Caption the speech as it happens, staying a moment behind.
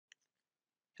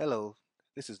Hello,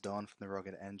 this is Don from the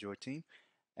Rugged Android team,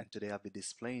 and today I'll be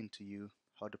displaying to you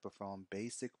how to perform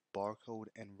basic barcode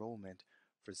enrollment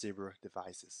for Zebra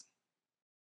devices.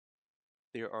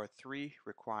 There are three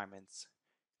requirements: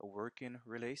 a working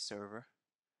relay server,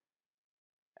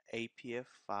 an APF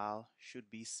file should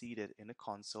be seeded in the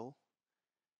console,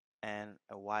 and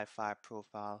a Wi-Fi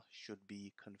profile should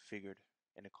be configured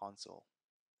in the console.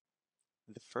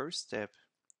 The first step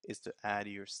is to add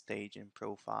your staging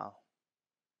profile.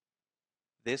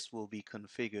 This will be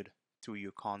configured through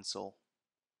your console.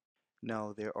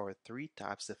 Now, there are three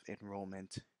types of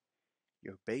enrollment.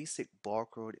 Your basic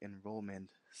barcode enrollment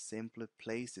simply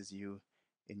places you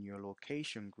in your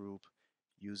location group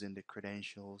using the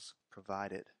credentials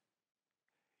provided.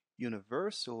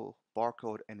 Universal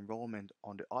barcode enrollment,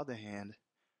 on the other hand,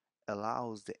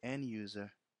 allows the end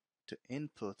user to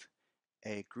input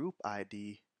a group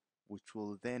ID which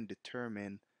will then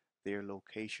determine their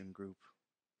location group.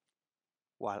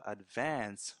 While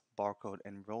advanced barcode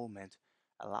enrollment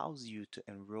allows you to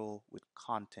enroll with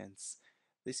contents.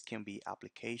 This can be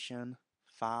application,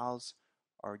 files,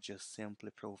 or just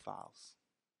simply profiles.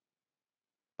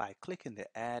 By clicking the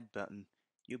Add button,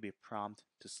 you'll be prompted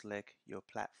to select your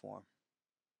platform.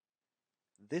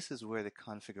 This is where the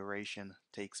configuration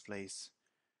takes place.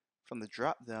 From the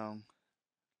drop-down,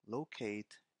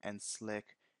 locate and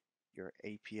select your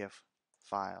APF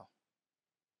file.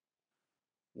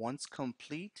 Once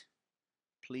complete,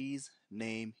 please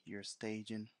name your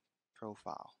staging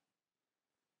profile.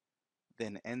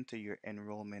 Then enter your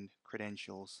enrollment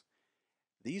credentials.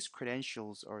 These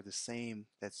credentials are the same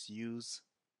that's used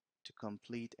to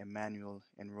complete a manual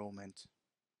enrollment.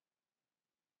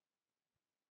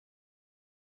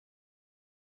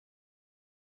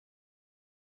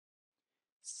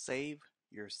 Save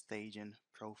your staging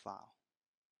profile.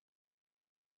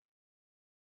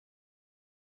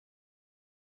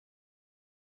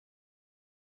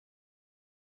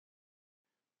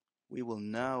 We will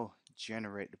now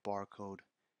generate the barcode,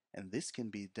 and this can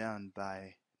be done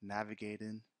by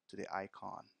navigating to the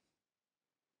icon.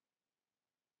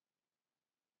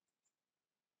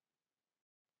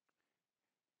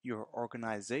 Your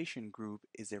organization group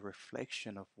is a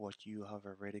reflection of what you have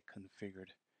already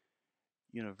configured.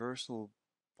 Universal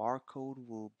barcode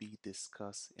will be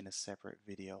discussed in a separate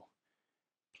video.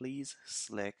 Please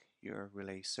select your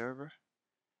relay server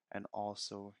and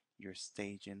also your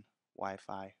staging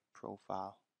Wi-Fi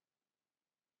profile.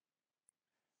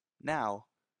 Now,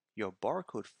 your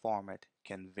barcode format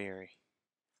can vary.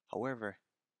 However,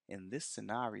 in this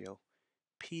scenario,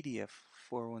 PDF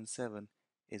 417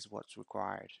 is what's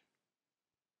required.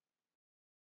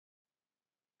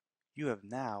 You have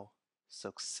now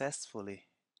successfully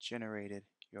generated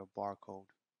your barcode.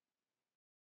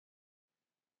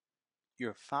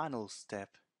 Your final step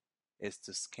is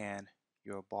to scan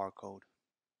your barcode.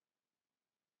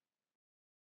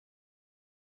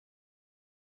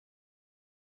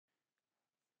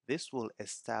 This will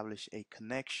establish a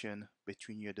connection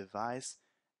between your device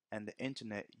and the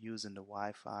internet using the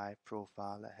Wi-Fi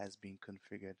profile that has been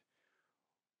configured.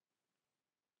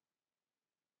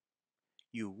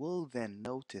 You will then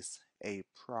notice a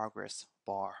progress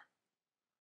bar.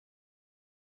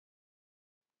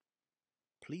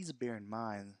 Please bear in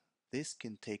mind this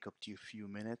can take up to a few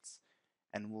minutes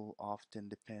and will often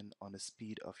depend on the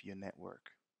speed of your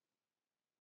network.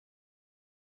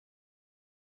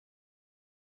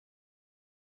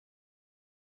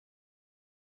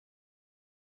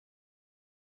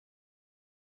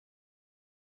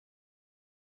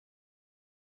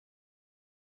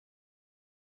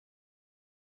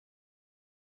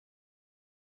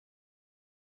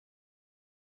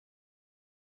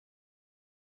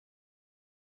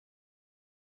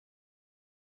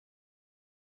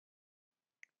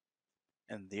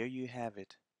 And there you have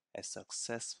it, a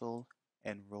successful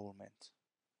enrollment.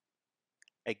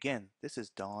 Again, this is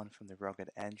Don from the Rugged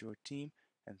Android team,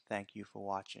 and thank you for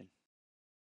watching.